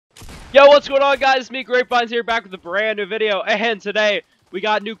Yo, what's going on, guys? It's me, Grapevines, here, back with a brand new video. And today, we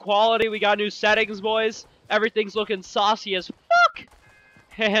got new quality, we got new settings, boys. Everything's looking saucy as fuck.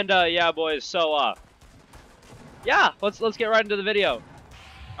 And, yeah, boys, so, yeah, let's get right into the video.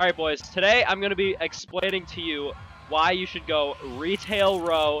 Alright, boys, today I'm gonna be explaining to you why you should go retail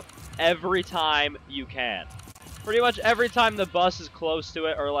row every time you can. Pretty much every time the bus is close to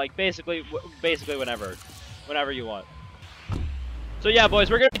it, or, like, basically whenever you want. So yeah, boys,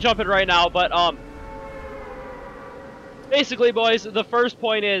 we're gonna be jumping right now, but basically, boys, the first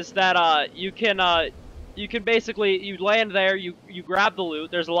point is that you can basically you land there, you grab the loot.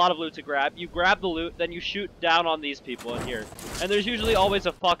 There's a lot of loot to grab. You grab the loot, then you shoot down on these people in here. And there's usually always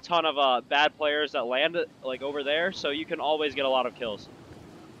a fuck ton of bad players that land like over there, so you can always get a lot of kills.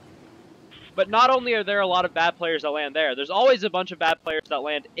 But not only are there a lot of bad players that land there, there's always a bunch of bad players that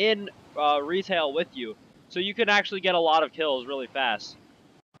land in retail with you. So you can actually get a lot of kills really fast.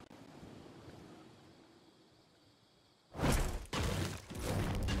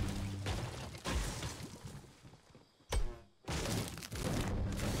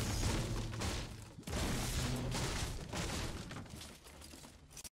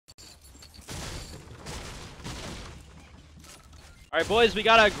 Alright, boys, we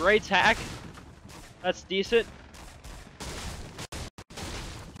got a great tack. That's decent.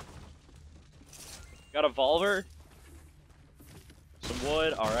 Got a Volver. Some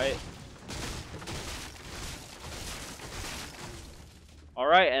wood, alright.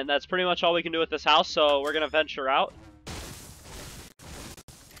 Alright, and that's pretty much all we can do with this house, so we're gonna venture out.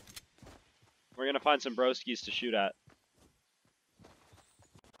 We're gonna find some broskies to shoot at.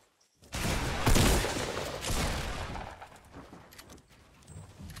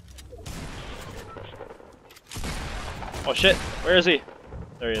 Oh shit, where is he?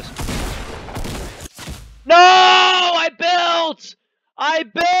 There he is. No! I built! I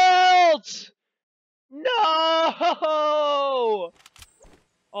built! No!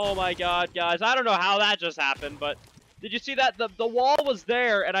 Oh my god, guys. I don't know how that just happened, but did you see that? The wall was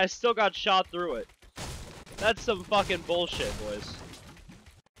there and I still got shot through it. That's some fucking bullshit, boys.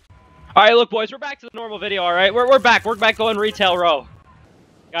 Alright, look, boys, we're back to the normal video, alright? We're back. We're back going retail row.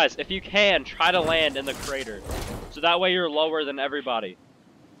 Guys, if you can, try to land in the crater. So that way you're lower than everybody.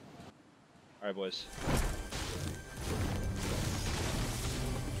 Alright, boys.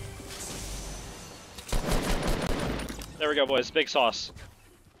 There we go, boys. Big sauce.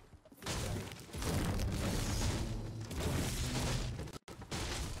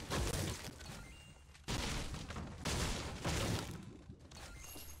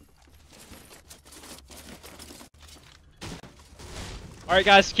 Alright,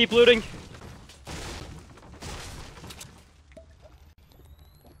 guys, keep looting.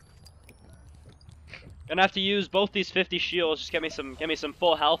 Gonna have to use both these 50 shields. Just get me some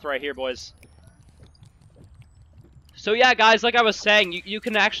full health right here, boys. So yeah, guys, like I was saying, you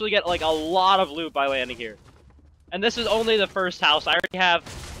can actually get like a lot of loot by landing here. And this is only the first house. I already have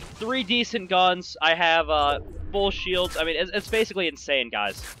 3 decent guns. I have full shields. I mean, it's basically insane,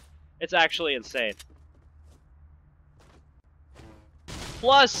 guys. It's actually insane.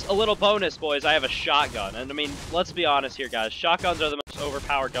 Plus, a little bonus, boys, I have a shotgun. And I mean, let's be honest here, guys. Shotguns are the most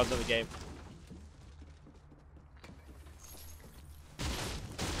overpowered guns in the game.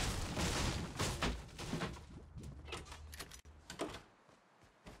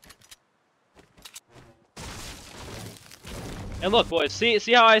 And look, boys, see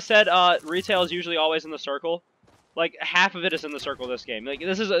how I said retail is usually always in the circle? Like, half of it is in the circle this game. Like,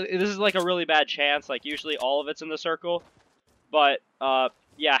 this is like a really bad chance. Like, usually all of it's in the circle. But,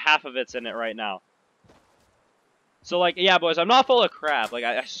 yeah, half of it's in it right now. So, like, yeah, boys, I'm not full of crap. Like,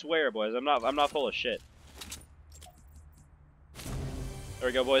 I swear, boys, I'm not full of shit. There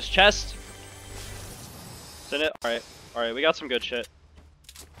we go, boys. Chest. It's in it. Alright, we got some good shit.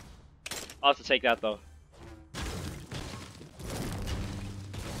 I'll have to take that, though.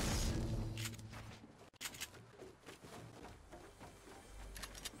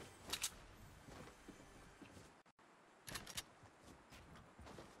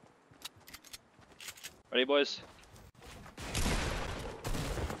 Ready, boys?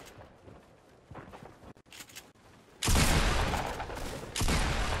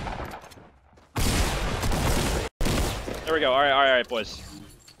 There we go. Alright, boys.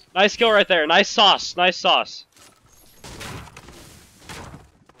 Nice kill right there. Nice sauce. Nice sauce.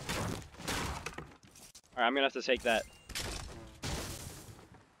 Alright, I'm gonna have to take that.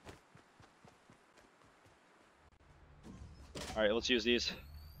 Alright, let's use these.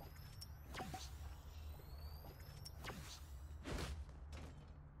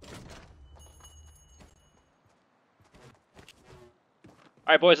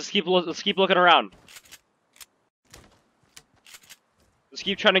 Alright, boys, let's keep looking around. Let's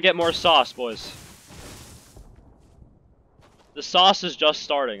keep trying to get more sauce, boys. The sauce is just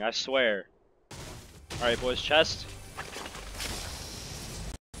starting, I swear. Alright, boys, chest.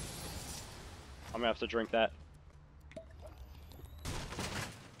 I'm gonna have to drink that.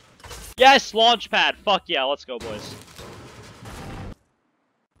 Yes! Launch pad! Fuck yeah, let's go, boys.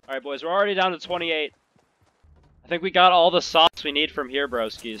 Alright, boys, we're already down to 28. I think we got all the sauce we need from here,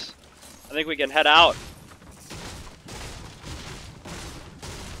 broskies. I think we can head out.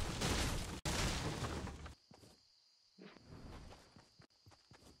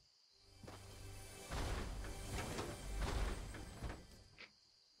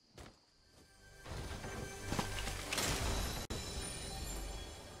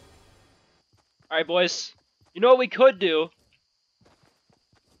 Alright, boys. You know what we could do?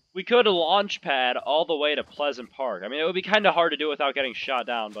 We could launch pad all the way to Pleasant Park. I mean, it would be kind of hard to do without getting shot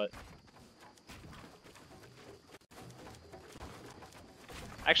down, but...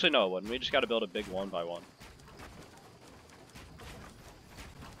 Actually, no, it wouldn't. We just gotta build a big 1x1.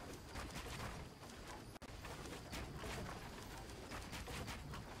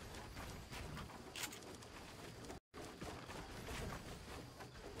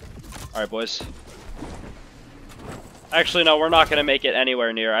 Alright, boys. Actually, no, we're not gonna make it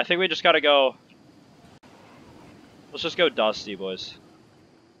anywhere near. I think we just gotta go... Let's just go Dusty, boys.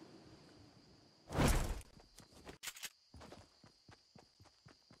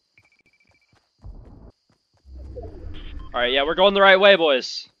 Alright, yeah, we're going the right way,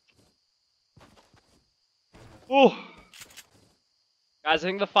 boys. Ooh. Guys, I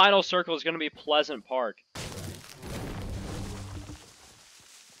think the final circle is gonna be Pleasant Park.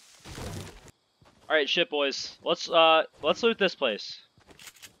 Alright, shit, boys. Let's loot this place.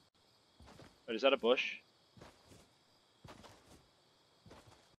 Wait, is that a bush?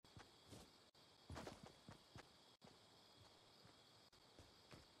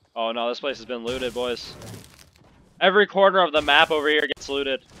 Oh no, this place has been looted, boys. Every corner of the map over here gets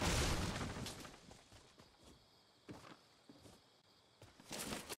looted.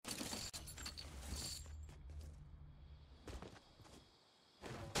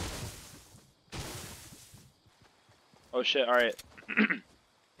 Oh shit, alright.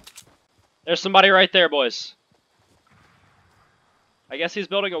 There's somebody right there, boys. I guess he's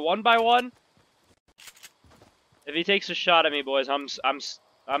building a 1x1. If he takes a shot at me, boys, I'm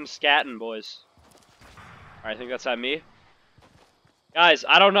scatting, boys. Alright, I think that's at me. Guys,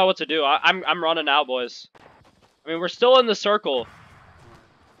 I don't know what to do. I'm running out, boys. I mean, we're still in the circle.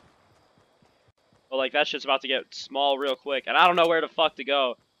 But, like, that shit's about to get small real quick. And I don't know where the fuck to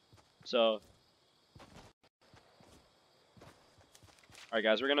go. So... Alright,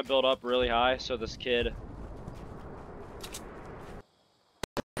 guys, we're gonna build up really high so this kid...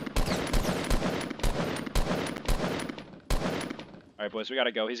 Alright, boys, we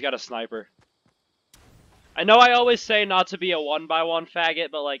gotta go. He's got a sniper. I know I always say not to be a 1x1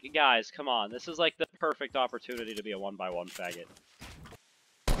 faggot, but, like, guys, come on. This is, like, the perfect opportunity to be a 1x1 faggot.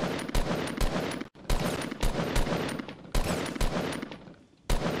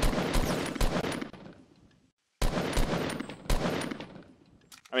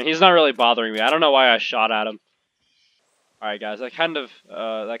 I mean, he's not really bothering me. I don't know why I shot at him. Alright, guys, that kind of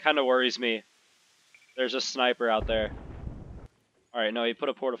worries me. There's a sniper out there. Alright, no, he put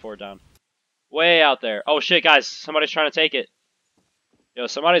a porta-fort down. Way out there. Oh shit, guys, somebody's trying to take it. Yo,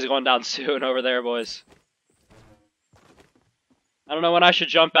 somebody's going down soon over there, boys. I don't know when I should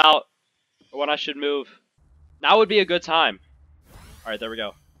jump out, or when I should move. Now would be a good time. Alright, there we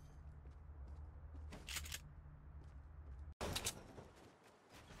go.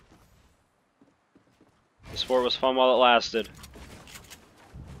 This fort was fun while it lasted.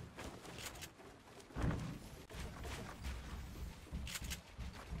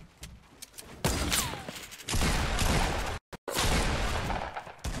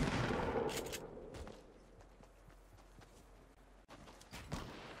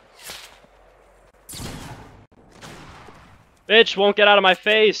 Bitch won't get out of my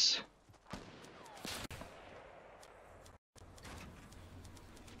face.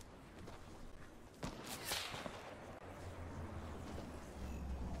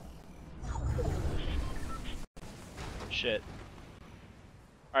 Shit.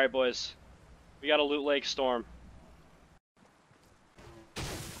 Alright, boys. We got a Loot Lake Storm.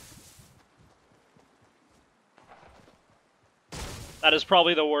 That is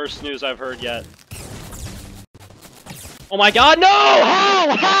probably the worst news I've heard yet. Oh my god, no!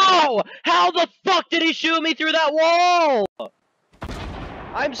 How? How the fuck did he shoot me through that wall?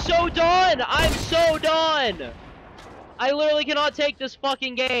 I'm so done! I'm so done! I literally cannot take this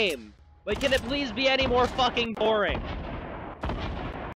fucking game. Like, can it please be any more fucking boring?